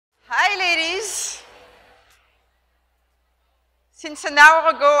Since an hour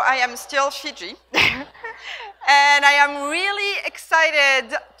ago, I am still Fiji. And I am really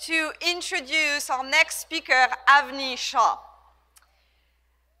excited to introduce our next speaker, Avni Shah.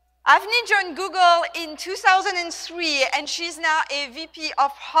 Avni joined Google in 2003, and she's now a VP of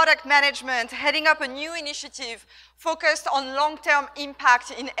Product Management, heading up a new initiative focused on long-term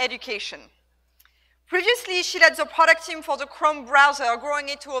impact in education. Previously, she led the product team for the Chrome browser, growing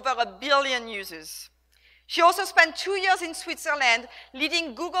it to over 1 billion users. She also spent 2 years in Switzerland,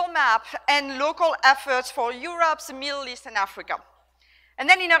 leading Google Maps and local efforts for Europe, the Middle East, and Africa. And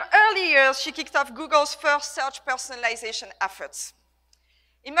then in her early years, she kicked off Google's first search personalization efforts.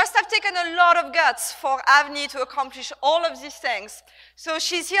 It must have taken a lot of guts for Avni to accomplish all of these things. So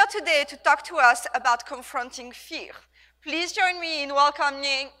she's here today to talk to us about confronting fear. Please join me in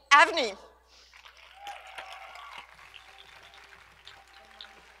welcoming Avni.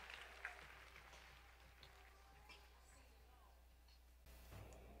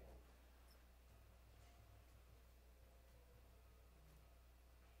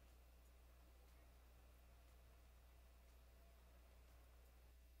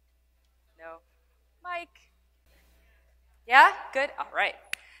 No. Mike? Yeah? Good? All right.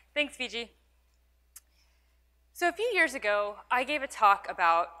 Thanks, Fiji. So a few years ago, I gave a talk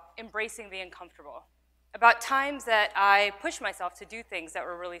about embracing the uncomfortable, about times that I pushed myself to do things that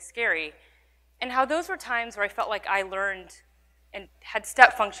were really scary, and how those were times where I felt like I learned and had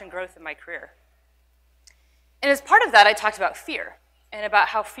step function growth in my career. And as part of that, I talked about fear, and about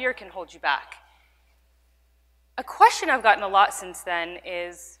how fear can hold you back. A question I've gotten a lot since then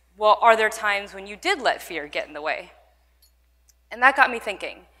is, well, are there times when you did let fear get in the way? And that got me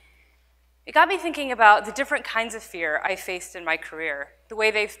thinking. It got me thinking about the different kinds of fear I faced in my career, the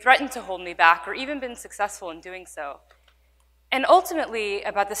way they've threatened to hold me back or even been successful in doing so, and ultimately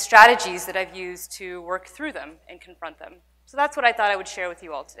about the strategies that I've used to work through them and confront them. So that's what I thought I would share with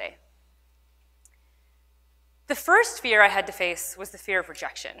you all today. The first fear I had to face was the fear of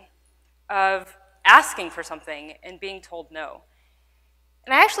rejection, of asking for something and being told no.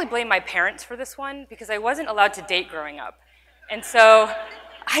 And I actually blame my parents for this one because I wasn't allowed to date growing up. And so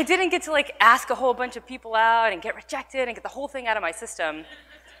I didn't get to ask a whole bunch of people out and get rejected and get the whole thing out of my system.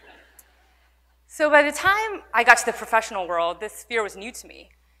 So by the time I got to the professional world, this fear was new to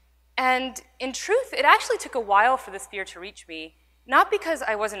me. And in truth, it actually took a while for this fear to reach me, not because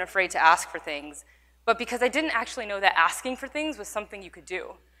I wasn't afraid to ask for things, but because I didn't actually know that asking for things was something you could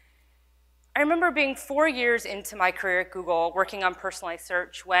do. I remember being 4 years into my career at Google, working on personalized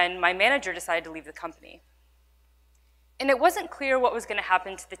search, when my manager decided to leave the company. And it wasn't clear what was going to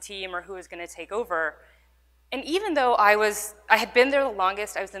happen to the team or who was going to take over. And even though I had been there the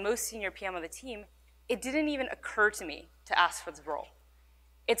longest, I was the most senior PM on the team, it didn't even occur to me to ask for the role.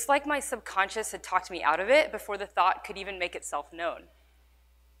 It's like my subconscious had talked me out of it before the thought could even make itself known.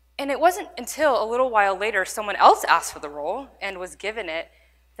 And it wasn't until a little while later someone else asked for the role and was given it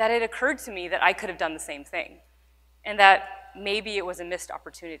that it occurred to me that I could have done the same thing, and that maybe it was a missed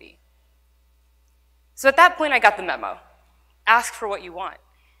opportunity. So at that point, I got the memo. Ask for what you want.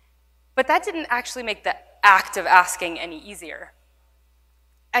 But that didn't actually make the act of asking any easier.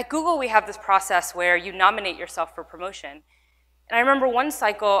 At Google, we have this process where you nominate yourself for promotion. And I remember one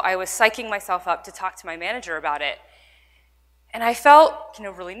cycle, I was psyching myself up to talk to my manager about it. And I felt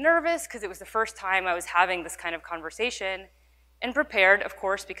really nervous because it was the first time I was having this kind of conversation, and prepared, of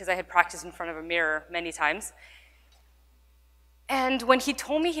course, because I had practiced in front of a mirror many times. And when he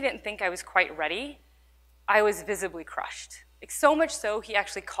told me he didn't think I was quite ready, I was visibly crushed. So much so, he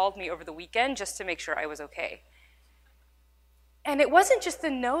actually called me over the weekend just to make sure I was okay. And it wasn't just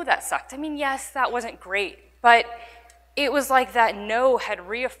the no that sucked. I mean, yes, that wasn't great, but it was like that no had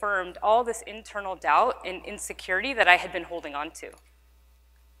reaffirmed all this internal doubt and insecurity that I had been holding on to.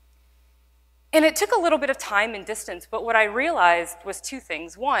 And it took a little bit of time and distance, but what I realized was two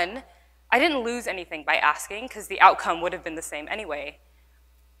things. One, I didn't lose anything by asking, because the outcome would have been the same anyway.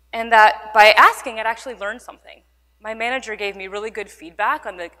 And that by asking, I'd actually learned something. My manager gave me really good feedback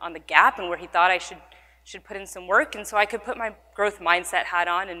on the gap and where he thought I should put in some work, and so I could put my growth mindset hat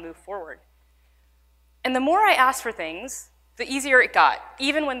on and move forward. And the more I asked for things, the easier it got,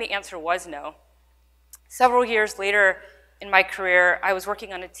 even when the answer was no. Several years later, in my career, I was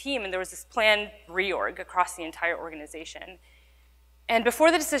working on a team, and there was this planned reorg across the entire organization. And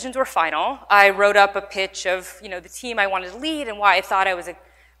before the decisions were final, I wrote up a pitch of the team I wanted to lead and why I thought I was a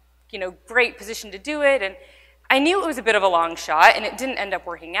great position to do it. And I knew it was a bit of a long shot, and it didn't end up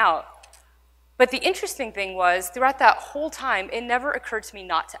working out. But the interesting thing was, throughout that whole time, it never occurred to me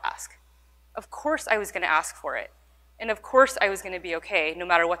not to ask. Of course I was going to ask for it. And of course I was going to be okay, no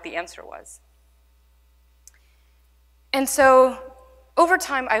matter what the answer was. And so over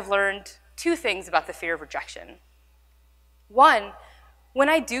time, I've learned two things about the fear of rejection. One, when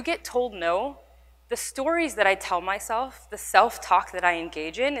I do get told no, the stories that I tell myself, the self-talk that I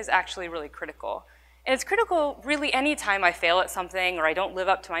engage in is actually really critical. And it's critical really any time I fail at something or I don't live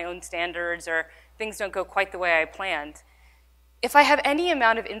up to my own standards or things don't go quite the way I planned. If I have any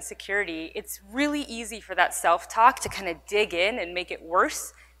amount of insecurity, it's really easy for that self-talk to kind of dig in and make it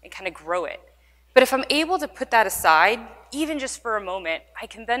worse and kind of grow it. But if I'm able to put that aside, even just for a moment, I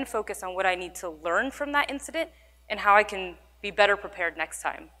can then focus on what I need to learn from that incident and how I can be better prepared next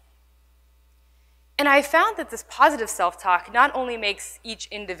time. And I found that this positive self-talk not only makes each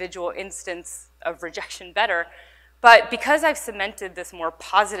individual instance of rejection better, but because I've cemented this more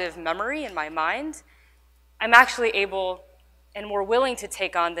positive memory in my mind, I'm actually able and more willing to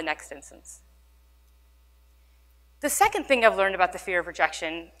take on the next instance. The second thing I've learned about the fear of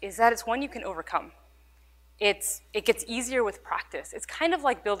rejection is that it's one you can overcome. It gets easier with practice. It's kind of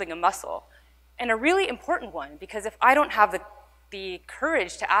like building a muscle, and a really important one, because if I don't have the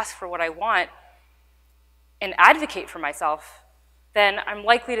courage to ask for what I want and advocate for myself, then I'm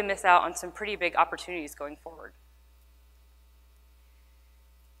likely to miss out on some pretty big opportunities going forward.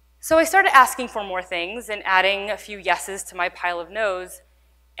 So I started asking for more things and adding a few yeses to my pile of no's,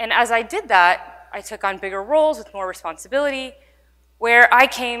 and as I did that, I took on bigger roles with more responsibility, where I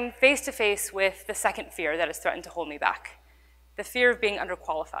came face to face with the second fear that has threatened to hold me back, the fear of being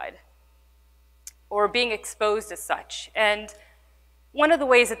underqualified or being exposed as such. And one of the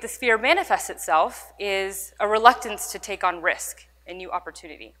ways that this fear manifests itself is a reluctance to take on risk and new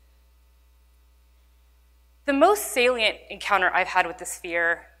opportunity. The most salient encounter I've had with this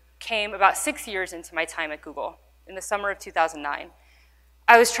fear came about 6 years into my time at Google in the summer of 2009.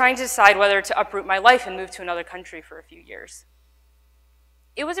 I was trying to decide whether to uproot my life and move to another country for a few years.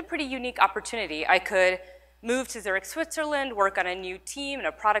 It was a pretty unique opportunity. I could move to Zurich, Switzerland, work on a new team and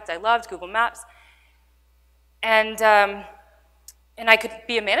a product I loved, Google Maps, and I could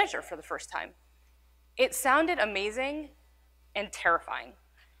be a manager for the first time. It sounded amazing and terrifying.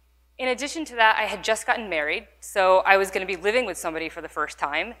 In addition to that, I had just gotten married, so I was going to be living with somebody for the first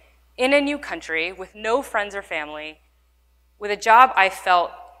time in a new country with no friends or family, with a job I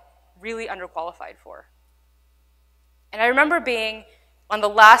felt really underqualified for. And I remember being on the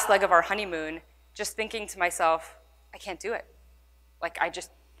last leg of our honeymoon, just thinking to myself, I can't do it. Like,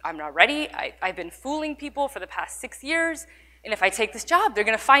 I'm not ready. I've been fooling people for the past 6 years, and if I take this job, they're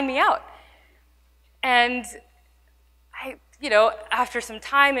gonna find me out. And after some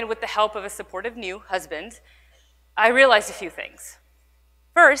time and with the help of a supportive new husband, I realized a few things.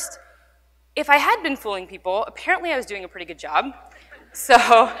 First, if I had been fooling people, apparently I was doing a pretty good job.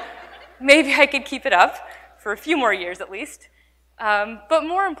 So maybe I could keep it up for a few more years at least. But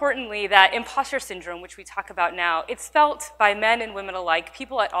more importantly, that imposter syndrome, which we talk about now, it's felt by men and women alike,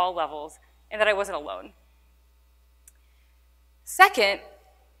 people at all levels, and that I wasn't alone. Second,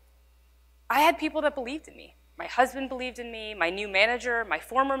 I had people that believed in me. My husband believed in me, my new manager, my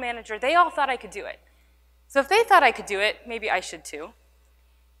former manager, they all thought I could do it. So if they thought I could do it, maybe I should too.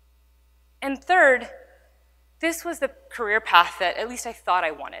 And third, this was the career path that at least I thought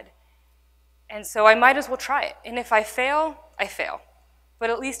I wanted. And so I might as well try it. And if I fail, I fail. But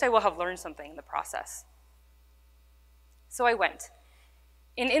at least I will have learned something in the process. So I went.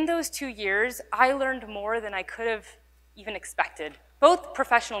 And in those 2 years, I learned more than I could have even expected, both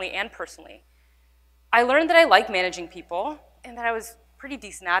professionally and personally. I learned that I like managing people and that I was pretty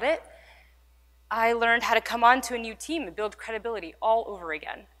decent at it. I learned how to come onto a new team and build credibility all over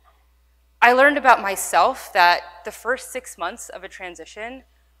again. I learned about myself that the first 6 months of a transition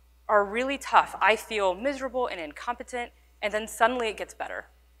are really tough. I feel miserable and incompetent, and then suddenly it gets better.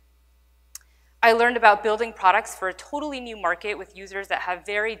 I learned about building products for a totally new market with users that have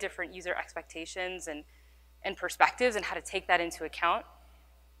very different user expectations and perspectives and how to take that into account.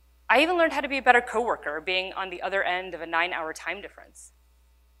 I even learned how to be a better coworker, being on the other end of a 9-hour time difference.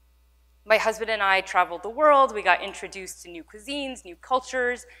 My husband and I traveled the world. We got introduced to new cuisines, new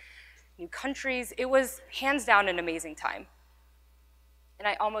cultures, new countries. It was hands down an amazing time. And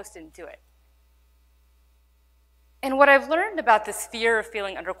I almost didn't do it. And what I've learned about this fear of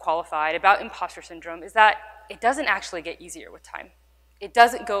feeling underqualified, about imposter syndrome, is that it doesn't actually get easier with time. It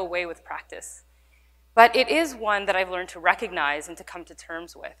doesn't go away with practice. But it is one that I've learned to recognize and to come to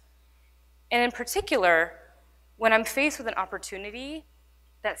terms with. And in particular, when I'm faced with an opportunity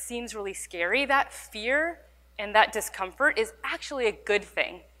that seems really scary, that fear and that discomfort is actually a good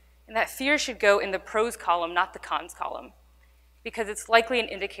thing. And that fear should go in the pros column, not the cons column, because it's likely an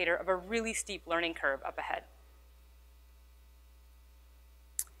indicator of a really steep learning curve up ahead.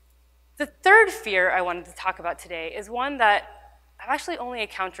 The third fear I wanted to talk about today is one that I've actually only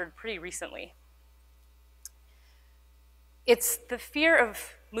encountered pretty recently. It's the fear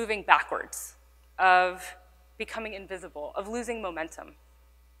of moving backwards, of becoming invisible, of losing momentum.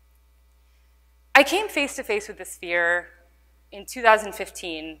 I came face to face with this fear in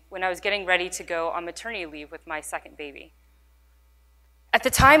 2015 when I was getting ready to go on maternity leave with my second baby. At the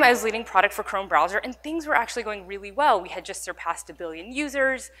time, I was leading product for Chrome browser, and things were actually going really well. We had just surpassed 1 billion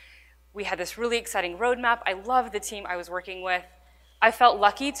users. We had this really exciting roadmap. I loved the team I was working with. I felt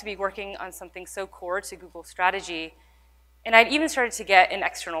lucky to be working on something so core to Google's strategy. And I'd even started to get an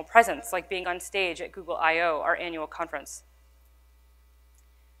external presence, like being on stage at Google I/O, our annual conference.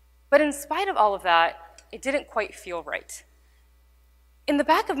 But in spite of all of that, it didn't quite feel right. In the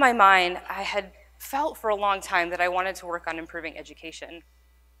back of my mind, I had felt for a long time that I wanted to work on improving education.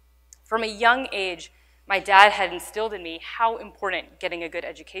 From a young age, my dad had instilled in me how important getting a good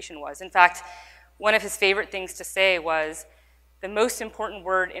education was. In fact, one of his favorite things to say was, the most important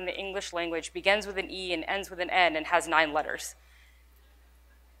word in the English language begins with an E and ends with an N and has 9 letters.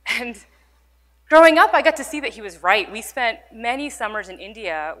 And growing up, I got to see that he was right. We spent many summers in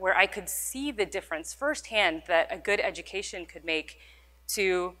India where I could see the difference firsthand that a good education could make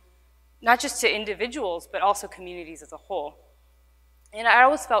to not just to individuals, but also communities as a whole. And I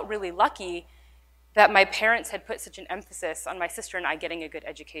always felt really lucky that my parents had put such an emphasis on my sister and I getting a good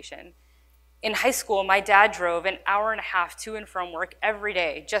education. In high school, my dad drove an hour and a half to and from work every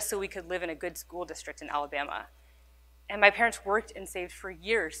day just so we could live in a good school district in Alabama. And my parents worked and saved for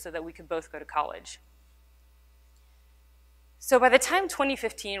years so that we could both go to college. So by the time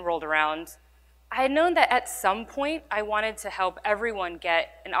 2015 rolled around, I had known that at some point I wanted to help everyone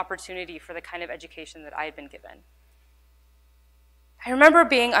get an opportunity for the kind of education that I had been given. I remember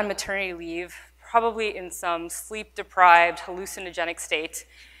being on maternity leave, probably in some sleep-deprived, hallucinogenic state,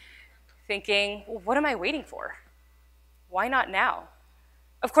 thinking, well, what am I waiting for? Why not now?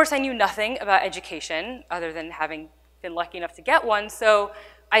 Of course, I knew nothing about education other than having been lucky enough to get one, so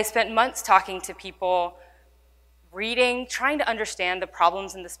I spent months talking to people, reading, trying to understand the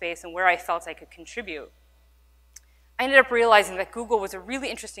problems in the space and where I felt I could contribute. I ended up realizing that Google was a really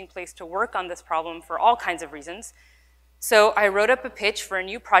interesting place to work on this problem for all kinds of reasons. So I wrote up a pitch for a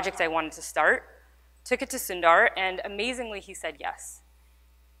new project I wanted to start, took it to Sundar, and amazingly, he said yes.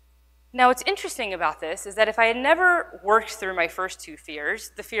 Now, what's interesting about this is that if I had never worked through my first 2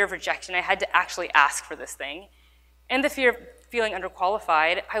 fears, the fear of rejection, I had to actually ask for this thing, and the fear of feeling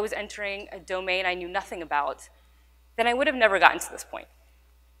underqualified, I was entering a domain I knew nothing about, then I would have never gotten to this point.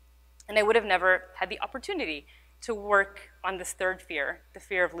 And I would have never had the opportunity to work on this third fear, the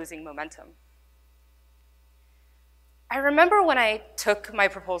fear of losing momentum. I remember when I took my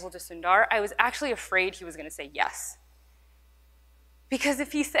proposal to Sundar, I was actually afraid he was going to say yes. Because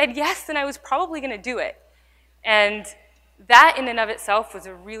if he said yes, then I was probably going to do it. And that in and of itself was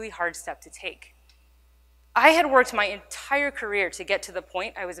a really hard step to take. I had worked my entire career to get to the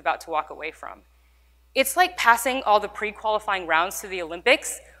point I was about to walk away from. It's like passing all the pre-qualifying rounds to the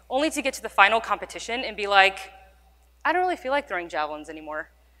Olympics, only to get to the final competition and be like, I don't really feel like throwing javelins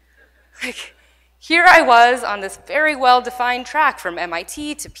anymore. Like, here I was on this very well-defined track from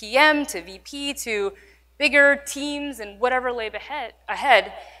MIT to PM to VP to bigger teams and whatever lay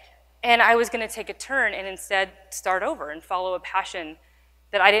ahead, and I was going to take a turn and instead start over and follow a passion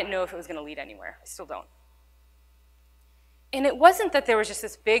that I didn't know if it was going to lead anywhere. I still don't. And it wasn't that there was just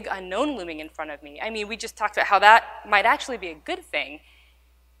this big unknown looming in front of me. I mean, we just talked about how that might actually be a good thing.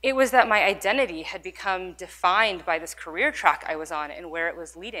 It was that my identity had become defined by this career track I was on and where it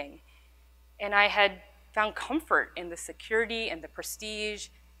was leading. And I had found comfort in the security and the prestige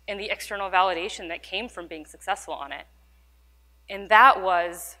and the external validation that came from being successful on it. And that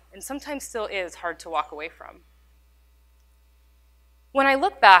was, and sometimes still is, hard to walk away from. When I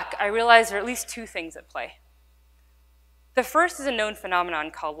look back, I realize there are at least 2 things at play. The first is a known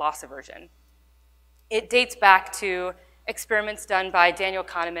phenomenon called loss aversion. It dates back to experiments done by Daniel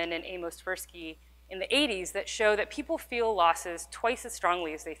Kahneman and Amos Tversky in the 80s that show that people feel losses twice as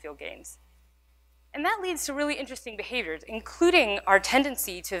strongly as they feel gains. And that leads to really interesting behaviors, including our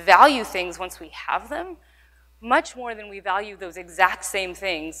tendency to value things once we have them much more than we value those exact same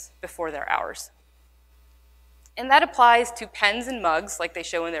things before they're ours. And that applies to pens and mugs, like they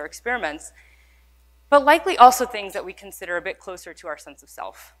show in their experiments, but likely also things that we consider a bit closer to our sense of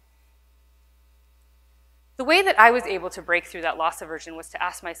self. The way that I was able to break through that loss aversion was to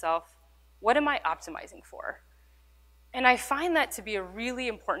ask myself, what am I optimizing for? And I find that to be a really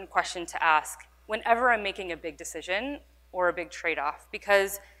important question to ask whenever I'm making a big decision or a big trade-off,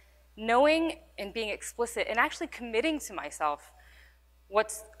 because knowing and being explicit and actually committing to myself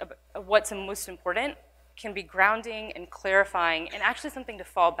what's most important can be grounding and clarifying and actually something to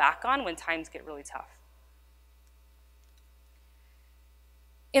fall back on when times get really tough.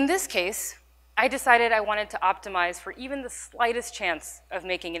 In this case, I decided I wanted to optimize for even the slightest chance of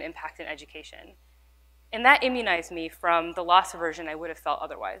making an impact in education. And that immunized me from the loss aversion I would have felt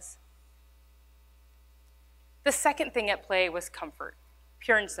otherwise. The second thing at play was comfort,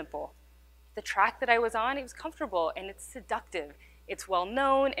 pure and simple. The track that I was on, it was comfortable and it's seductive. It's well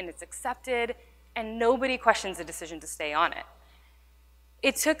known and it's accepted, and nobody questions the decision to stay on it.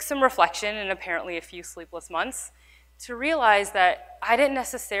 It took some reflection and apparently a few sleepless months to realize that I didn't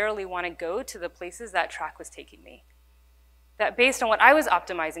necessarily want to go to the places that track was taking me. That based on what I was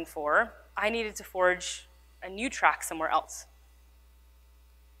optimizing for, I needed to forge a new track somewhere else.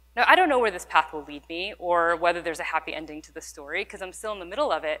 Now, I don't know where this path will lead me or whether there's a happy ending to the story because I'm still in the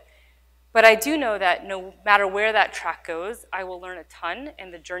middle of it, but I do know that no matter where that track goes, I will learn a ton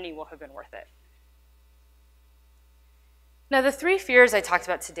and the journey will have been worth it. Now, the three fears I talked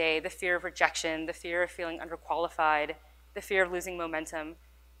about today, the fear of rejection, the fear of feeling underqualified, the fear of losing momentum,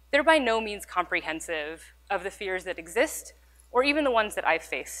 they're by no means comprehensive of the fears that exist or even the ones that I've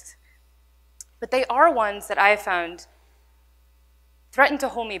faced. But they are ones that I have found threatened to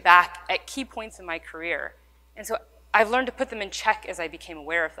hold me back at key points in my career. And so I've learned to put them in check as I became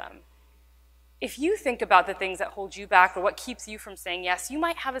aware of them. If you think about the things that hold you back or what keeps you from saying yes, you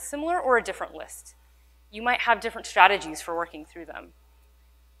might have a similar or a different list. You might have different strategies for working through them.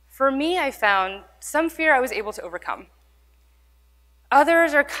 For me, I found some fear I was able to overcome.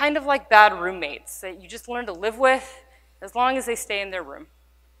 Others are kind of like bad roommates that you just learn to live with as long as they stay in their room.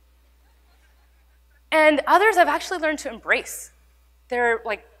 And others I've actually learned to embrace. They're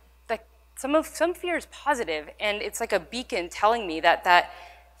like some fear is positive, and it's like a beacon telling me that that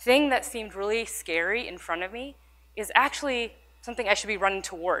thing that seemed really scary in front of me is actually something I should be running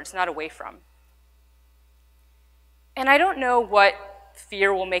towards, not away from. And I don't know what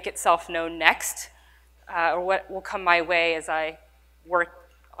fear will make itself known next, or what will come my way as I work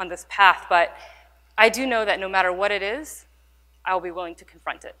on this path, but I do know that no matter what it is, I will be willing to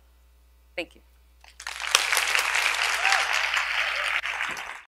confront it. Thank you.